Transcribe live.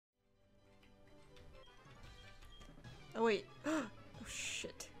Oh wait. Oh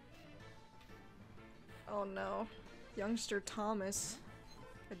shit. Oh no. Youngster Thomas.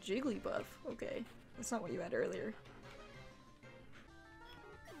 A Jigglypuff. Okay. That's not what you had earlier.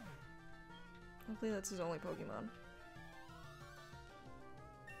 Hopefully that's his only Pokemon.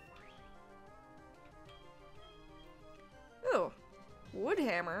 Oh!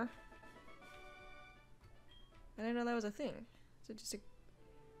 Woodhammer? I didn't know that was a thing. Is it just a...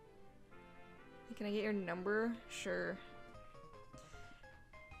 Can I get your number? Sure.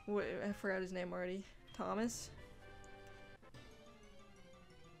 What, I forgot his name already. Thomas?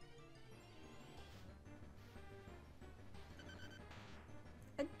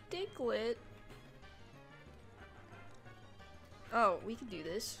 A Diglett? Oh, we could do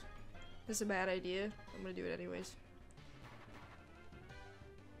this. This is a bad idea. I'm gonna do it anyways.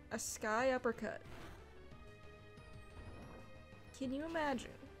 A Sky Uppercut. Can you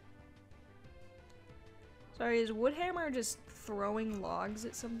imagine? Sorry, is Woodhammer just throwing logs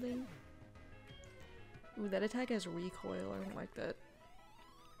at something? Ooh, that attack has recoil. I don't like that.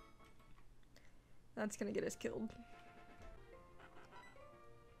 That's gonna get us killed.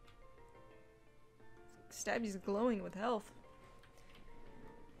 Stabby's glowing with health.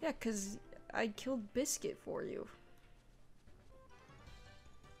 Yeah, 'cause I killed Biscuit for you.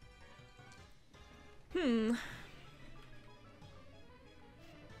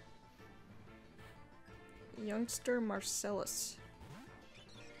 Youngster Marcellus.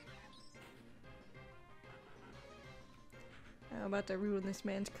 I'm about to ruin this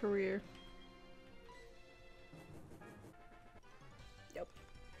man's career. Yep.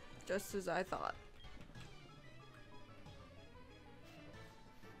 Just as I thought.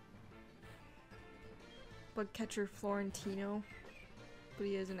 Bug catcher Florentino. But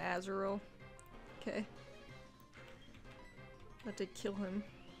he is an Azurill. Okay. About to kill him.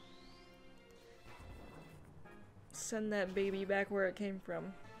 Send that baby back where it came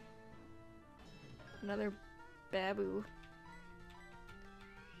from. Another Babu.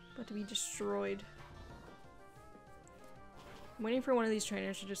 About to be destroyed. I'm waiting for one of these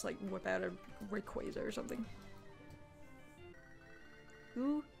trainers to just like whip out a Rayquaza or something.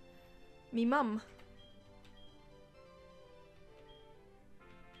 Ooh. Me mum.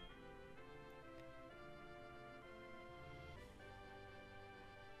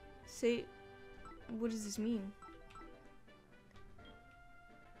 Say, what does this mean?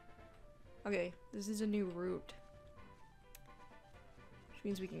 Okay, this is a new route. Which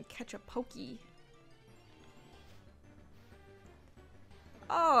means we can catch a Pokey.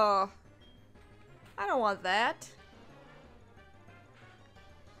 Oh! I don't want that.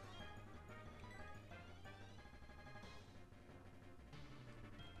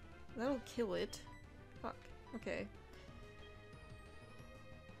 That'll kill it. Fuck. Okay.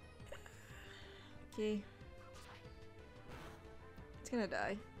 Okay. It's gonna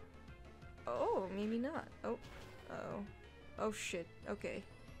die. Oh, maybe not. Oh. Uh-oh. Oh shit. Okay.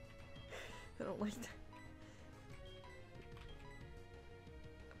 I don't like that.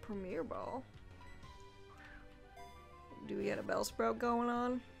 A Premier Ball? Do we got a Bellsprout going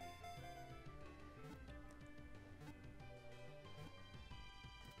on?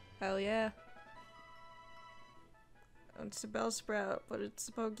 Hell yeah. It's a Bellsprout, but it's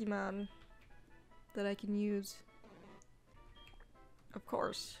a Pokemon that I can use. Of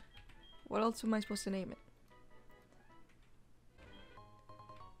course. What else am I supposed to name it?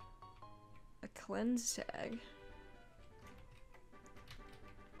 A Cleanse Tag.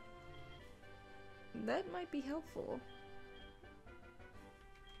 That might be helpful.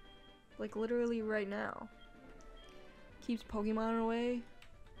 Like literally right now. Keeps Pokemon away.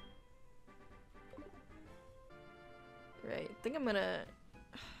 Right, I think I'm gonna...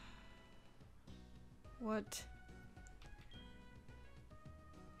 What?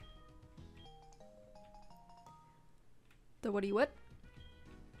 The what-y what?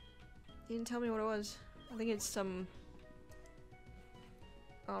 You didn't tell me what it was. I think it's some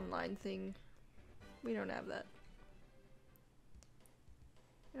online thing. We don't have that.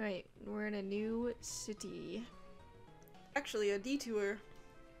 Alright, we're in a new city. Actually, a detour.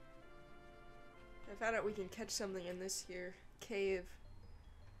 I found out we can catch something in this here cave.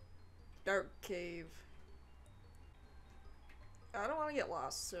 Dark cave. I don't want to get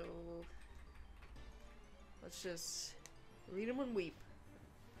lost, so let's just read them and weep.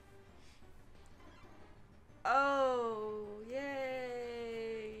 Oh,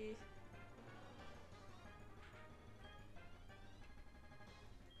 yay!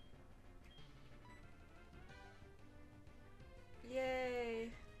 Yay!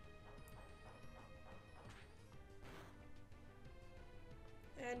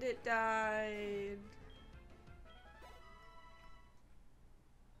 And it died.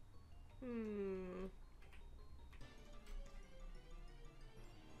 Hmm.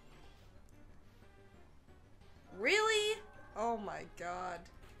 Really? Oh my god.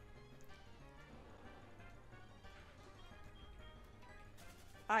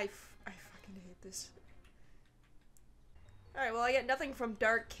 I fucking hate this. Alright, well I get nothing from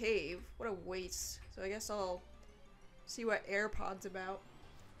Dark Cave. What a waste. So I guess I'll see what AirPod's about.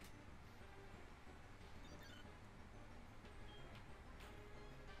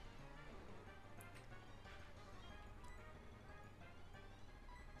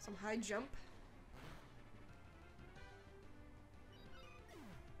 Some high jump.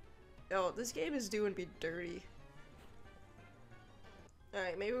 Oh, this game is doing me dirty.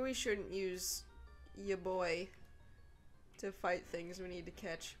 Alright, maybe we shouldn't use ya boy to fight things we need to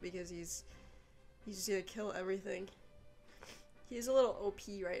catch because he's gonna kill everything. He's a little OP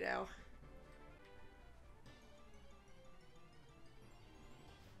right now.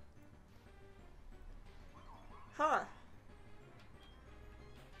 Huh.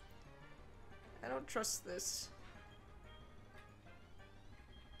 I don't trust this.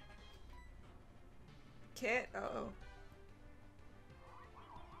 Can't. Uh-oh.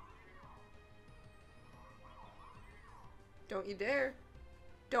 Don't you dare.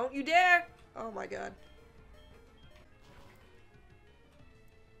 Don't you dare! Oh my god.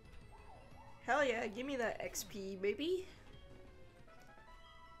 Hell yeah, give me that XP, baby.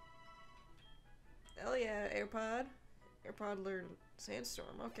 Hell yeah, AirPod. AirPod learned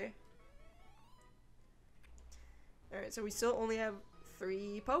Sandstorm, okay. Alright, so we still only have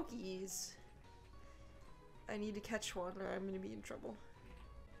 3 Pokies. I need to catch one or I'm gonna be in trouble.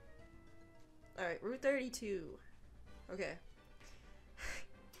 Alright, Route 32. Okay.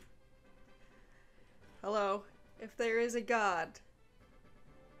 Hello. If there is a god,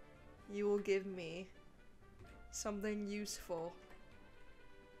 you will give me something useful.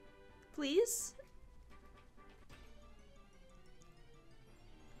 Please?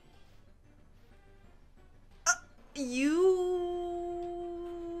 You...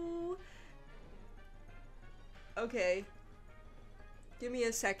 Okay. Give me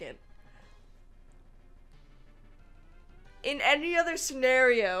a second. In any other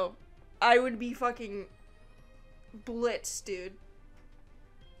scenario, I would be fucking blitzed, dude.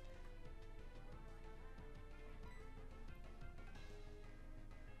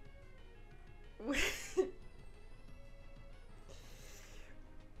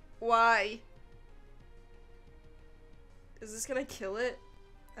 Why? Is this gonna kill it?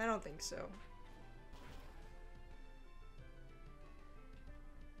 I don't think so.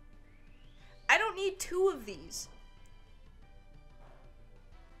 I don't need 2 of these.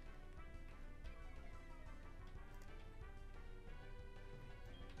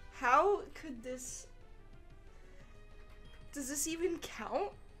 How could this... Does this even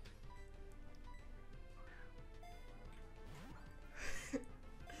count?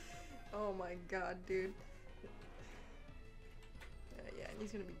 Oh my god, dude. Yeah,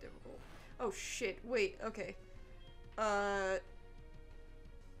 he's gonna be difficult. Oh shit, wait, okay. Okay.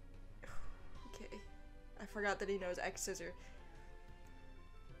 I forgot that he knows X Scissor.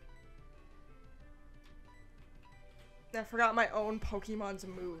 I forgot my own Pokemon's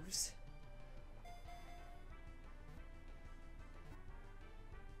moves.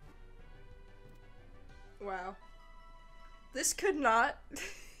 Wow. This could not...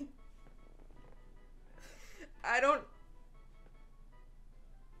 I don't...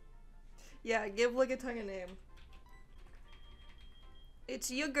 Yeah, give Lickitung a name.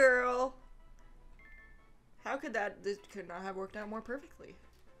 It's your girl. How could that... This could not have worked out more perfectly.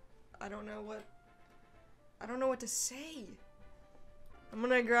 I don't know what to say. I'm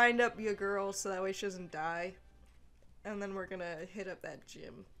gonna grind up your girl so that way she doesn't die. And then we're gonna hit up that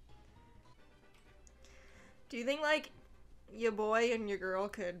gym. Do you think, like, your boy and your girl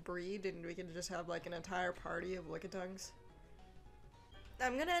could breed and we could just have, like, an entire party of Lickitungs?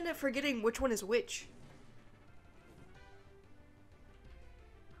 I'm gonna end up forgetting which one is which.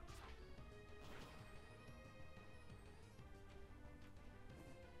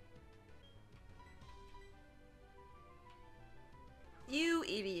 You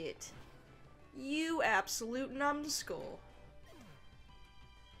idiot. You absolute numbskull.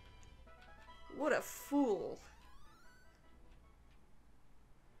 What a fool.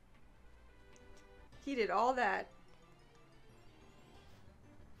 He did all that.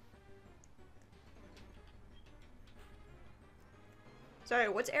 Sorry,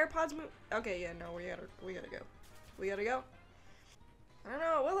 what's AirPods move? Okay, yeah, no, we gotta go. We gotta go. I don't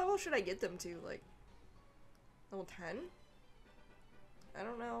know, what level should I get them to? Like, level 10? I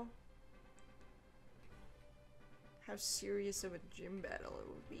don't know how serious of a gym battle it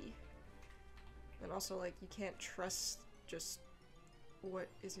would be. And also, like, you can't trust just what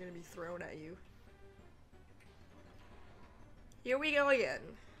is gonna be thrown at you. Here we go again.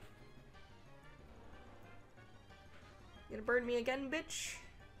 You gonna burn me again, bitch?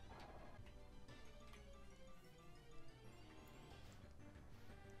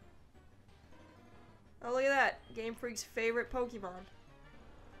 Oh, look at that. Game Freak's favorite Pokemon.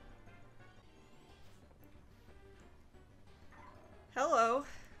 Hello.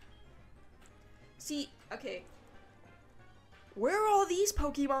 See, okay. Where are all these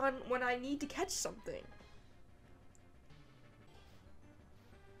Pokemon when I need to catch something?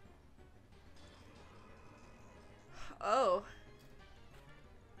 Oh.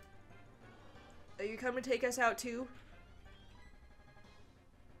 Are you coming to take us out too?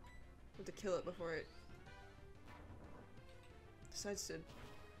 I have to kill it before it decides to...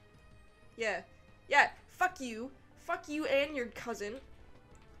 Yeah. Yeah, fuck you. Fuck you and your cousin.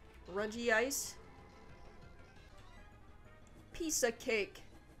 Rudgy Ice. Piece of cake.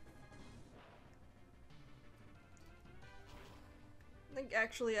 I think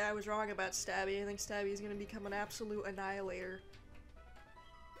actually I was wrong about Stabby. I think Stabby is gonna become an absolute annihilator.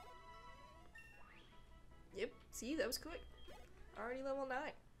 Yep, see, that was quick. Already level 9.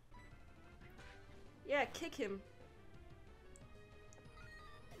 Yeah, kick him.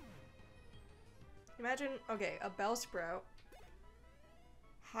 Imagine, okay, a Bellsprout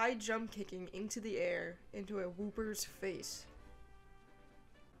high jump kicking into the air into a Wooper's face.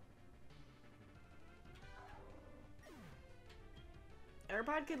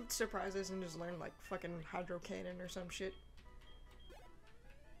 Airpod could surprise us and just learn like fucking Hydro Cannon or some shit.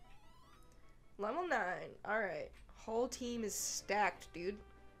 Level 9. Alright. Whole team is stacked, dude.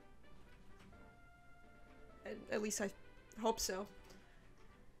 At least I hope so.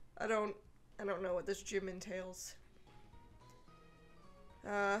 I don't know what this gym entails.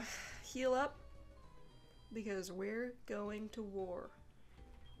 Heal up. Because we're going to war.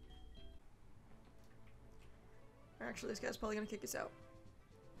 Actually, this guy's probably gonna kick us out.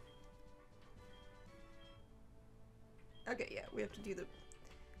 Okay, yeah, we have to do the...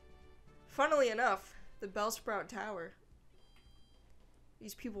 Funnily enough, the Bellsprout Tower.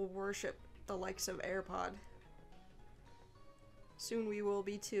 These people worship the likes of AirPod. Soon we will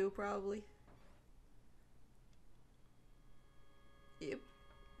be too, probably. Yep.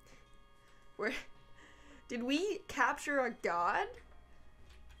 Where... Did we capture a god?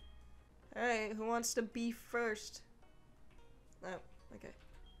 Alright, who wants to be first? Oh, okay.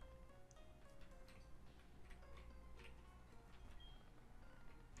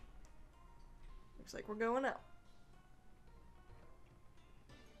 Looks like we're going out.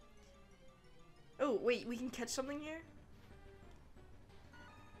 Oh, wait, we can catch something here?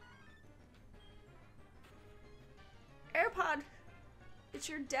 AirPod! It's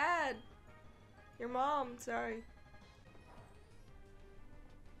your dad! Your mom, sorry.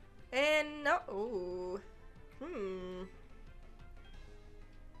 And no. Oh.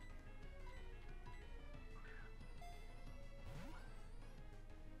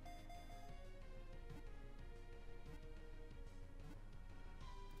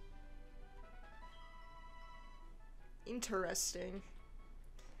 Interesting.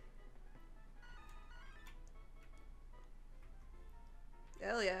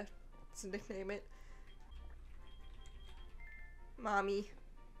 Hell yeah. Let's nickname it. Mommy.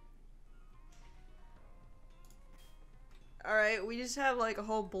 Alright, we just have like a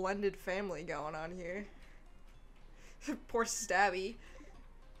whole blended family going on here. Poor Stabby.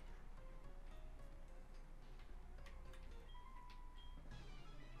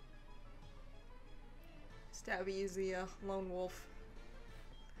 Stabby is the lone wolf.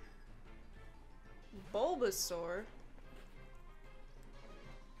 Bulbasaur.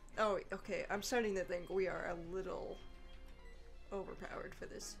 Oh, okay. I'm starting to think we are a little overpowered for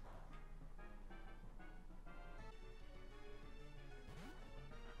this.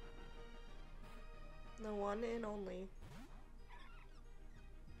 The one and only.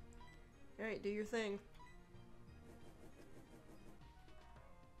 Alright, do your thing.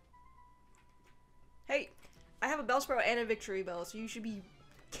 Hey, I have a Bellsprout and a Victory Bell, so you should be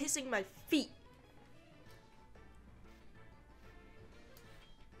kissing my feet.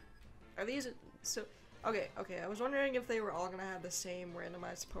 Are these so? Okay, I was wondering if they were all gonna have the same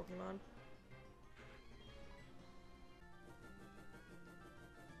randomized Pokemon.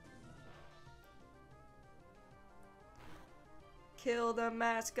 Kill the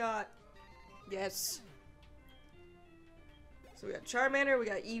mascot. Yes. So we got Charmander, we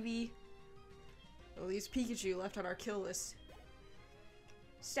got Eevee. At least Pikachu left on our kill list.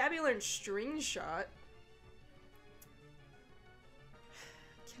 Stabby learned String Shot.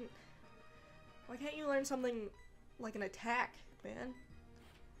 Why can't you learn something like an attack, man?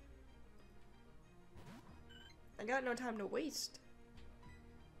 I got no time to waste.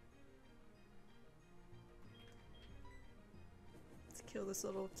 Let's kill this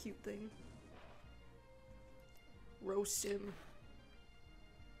little cute thing. Roast him.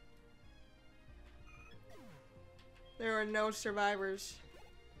 There are no survivors.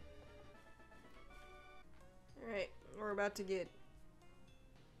 Alright, we're about to get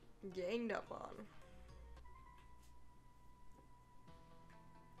ganged up on.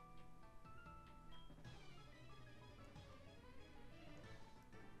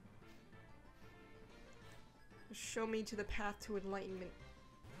 Show me to the path to enlightenment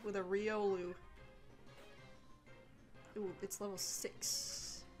with a Riolu. Ooh, it's level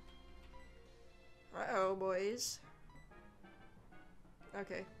 6. Uh-oh, boys.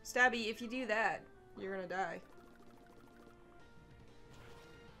 Okay. Stabby, if you do that, you're gonna die.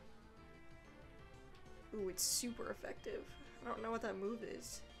 Ooh, it's super effective. I don't know what that move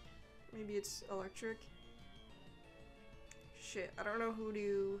is. Maybe it's electric? Shit, I don't know who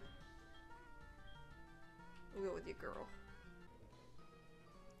to... We'll go with you, girl.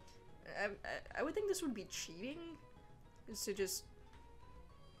 I would think this would be cheating, is to just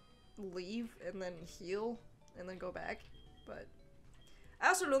leave and then heal and then go back, but I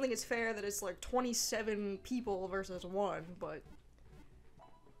also don't think it's fair that it's like 27 people versus 1, but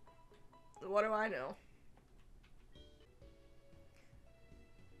what do I know?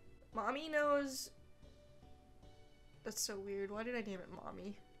 Mommy knows... That's so weird. Why did I name it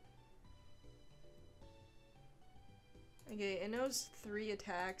Mommy? Okay, it knows 3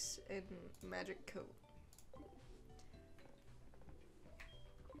 attacks and magic coat.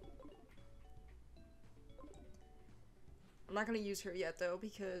 I'm not gonna use her yet though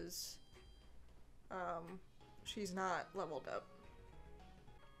because she's not leveled up.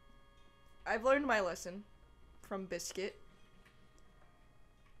 I've learned my lesson from Biscuit,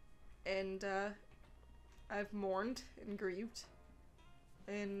 and I've mourned and grieved,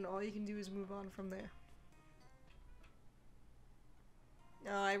 and all you can do is move on from there.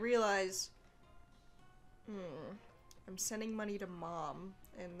 Now I realize I'm sending money to Mom,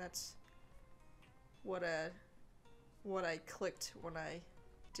 and that's what I clicked when I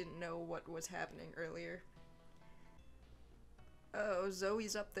didn't know what was happening earlier. Oh,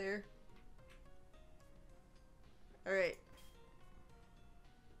 Zoe's up there. Alright.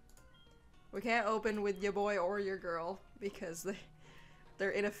 We can't open with your boy or your girl because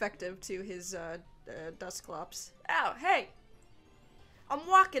they're ineffective to his Dusclops. Ow, hey! I'm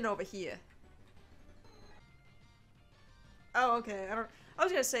walking over here. Oh, okay. I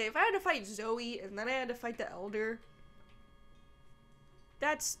was gonna say, if I had to fight Zoe and then I had to fight the Elder,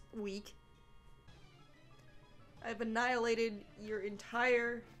 that's weak. I've annihilated your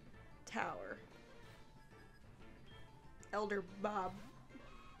entire tower. Elder Bob.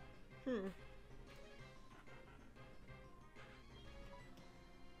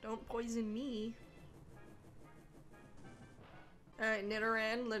 Don't poison me. Alright,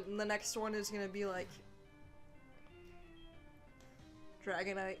 Nidoran, the next one is gonna be like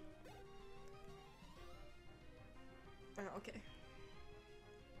Dragonite. Oh, okay.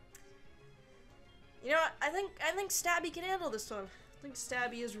 You know what? I think Stabby can handle this one. I think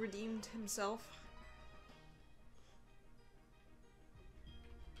Stabby has redeemed himself.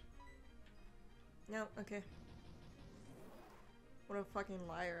 No, okay. What a fucking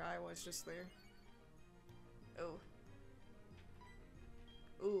liar I was just there. Oh.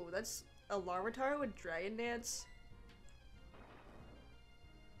 Ooh, that's a Larvitar with Dragon Dance.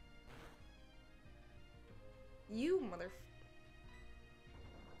 You mother...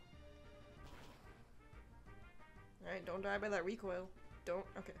 Alright, don't die by that recoil. Don't.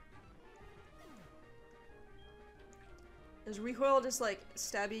 Okay. Is recoil just like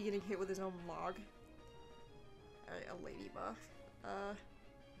Stabby getting hit with his own log? Alright, a Ladybug.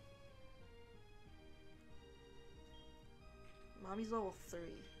 Mommy's level 3.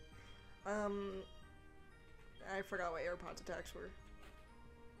 I forgot what AirPods attacks were.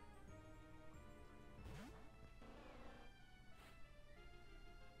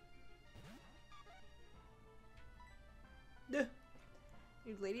 Dude,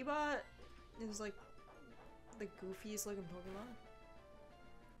 Ladybot is like the goofiest looking Pokemon.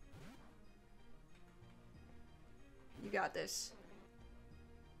 You got this.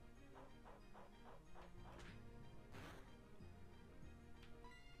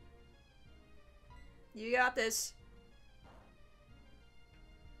 You got this.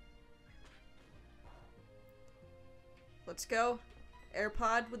 Let's go.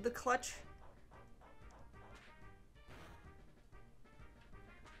 AirPod with the clutch.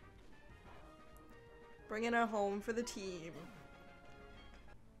 Bringing it home for the team.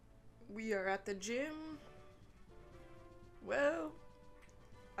 We are at the gym. Well,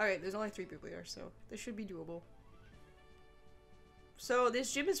 alright, there's only 3 people here, so this should be doable. So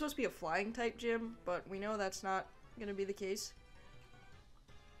this gym is supposed to be a flying type gym, but we know that's not gonna be the case.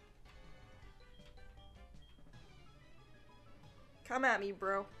 Come at me,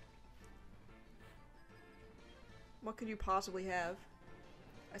 bro. What could you possibly have?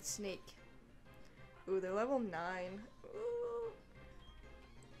 A snake. Ooh, they're level 9. Ooh.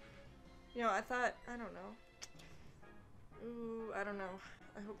 You know, I don't know. Ooh, I don't know.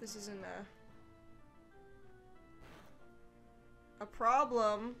 I hope this isn't a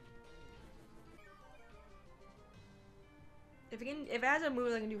problem. If it has a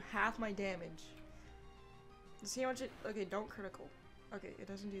move that can do half my damage. Let's see how much it. Okay, don't critical. Okay, it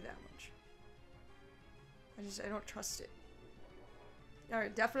doesn't do that much. I don't trust it.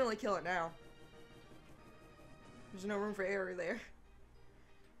 Alright, definitely kill it now. There's no room for error there.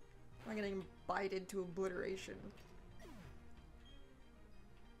 I'm getting bited to obliteration.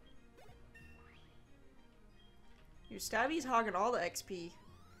 Dude, Stabby's hogging all the XP. We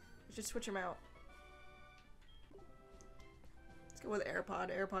should switch him out. Let's go with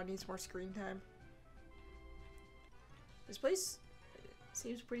AirPod. AirPod needs more screen time. This place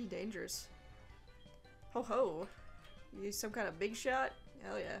seems pretty dangerous. Ho ho. You use some kind of big shot?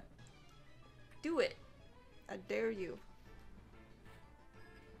 Hell yeah. Do it. I dare you.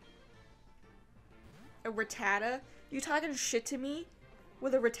 A Rattata? You talking shit to me?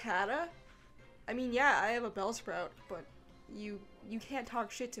 With a Rattata? I mean, yeah, I have a Bellsprout, but you can't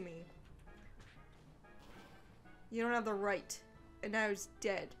talk shit to me. You don't have the right. And now he's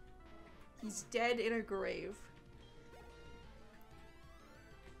dead. He's dead in a grave.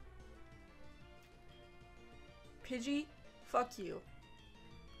 Pidgey, fuck you.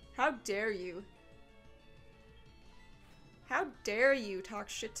 How dare you? How dare you talk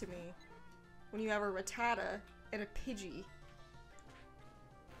shit to me when you have a Rattata and a Pidgey?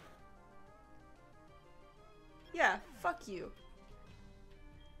 Yeah, fuck you.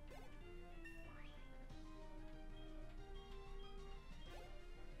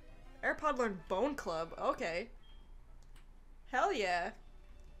 AirPod learned Bone Club. Okay. Hell yeah.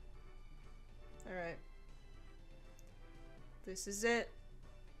 Alright. This is it.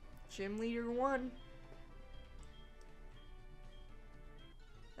 Gym Leader 1.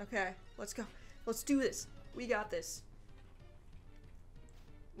 Okay, let's go. Let's do this. We got this.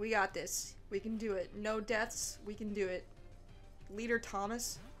 We got this. We can do it. No deaths. We can do it. Leader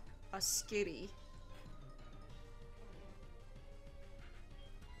Thomas. A skitty.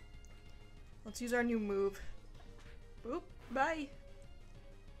 Let's use our new move. Boop. Bye.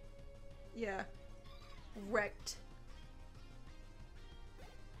 Yeah. Wrecked.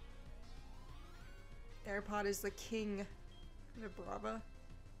 AirPod is the king. Vibrava.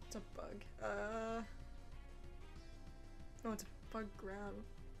 It's a bug. No, it's a bug ground.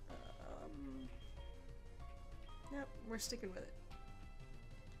 Yep, we're sticking with it.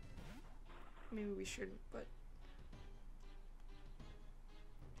 Maybe we shouldn't, but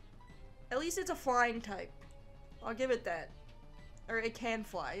at least it's a flying type. I'll give it that. Or it can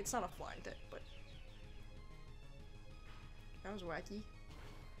fly. It's not a flying type, but that was wacky.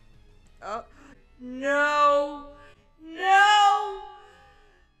 Oh no! No!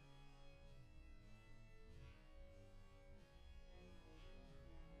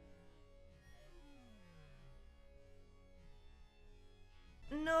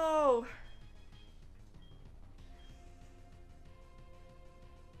 No!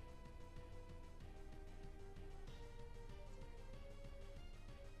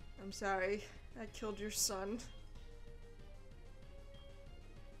 I'm sorry. I killed your son.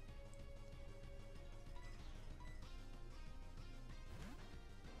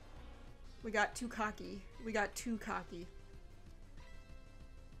 We got too cocky. We got too cocky.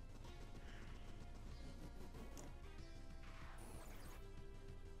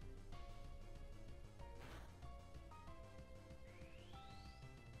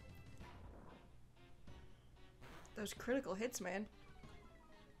 Those critical hits, man.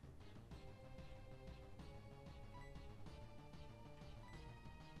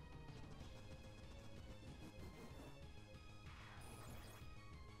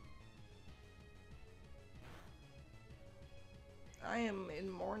 I am in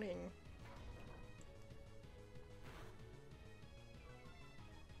mourning.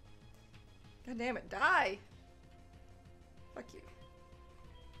 God damn it, die! Fuck you.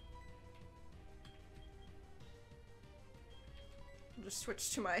 I'll just switch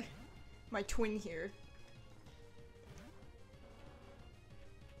to my twin here.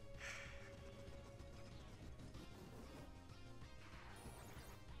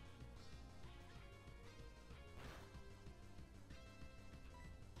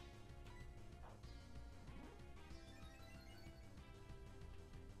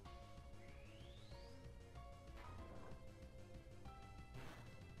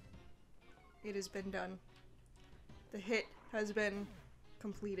 It has been done. The hit has been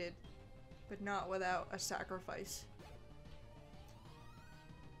completed, but not without a sacrifice.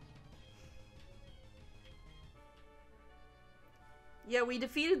 Yeah, we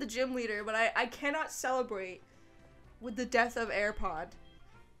defeated the gym leader, but I cannot celebrate with the death of AirPod.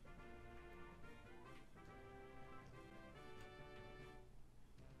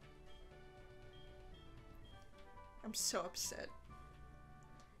 I'm so upset.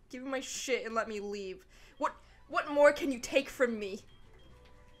 Give me my shit and let me leave. What more can you take from me?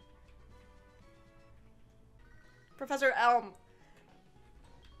 Professor Elm.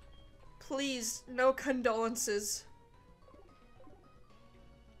 Please, no condolences.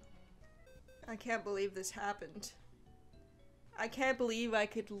 I can't believe this happened. I can't believe I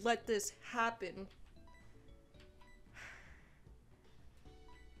could let this happen.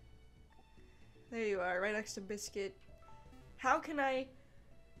 There you are, right next to Biscuit. How can I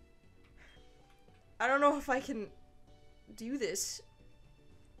don't know if I can do this.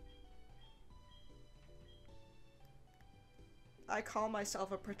 I call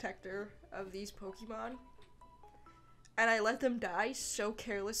myself a protector of these Pokemon, and I let them die so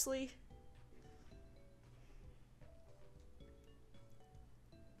carelessly.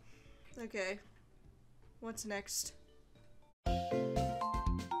 Okay, what's next?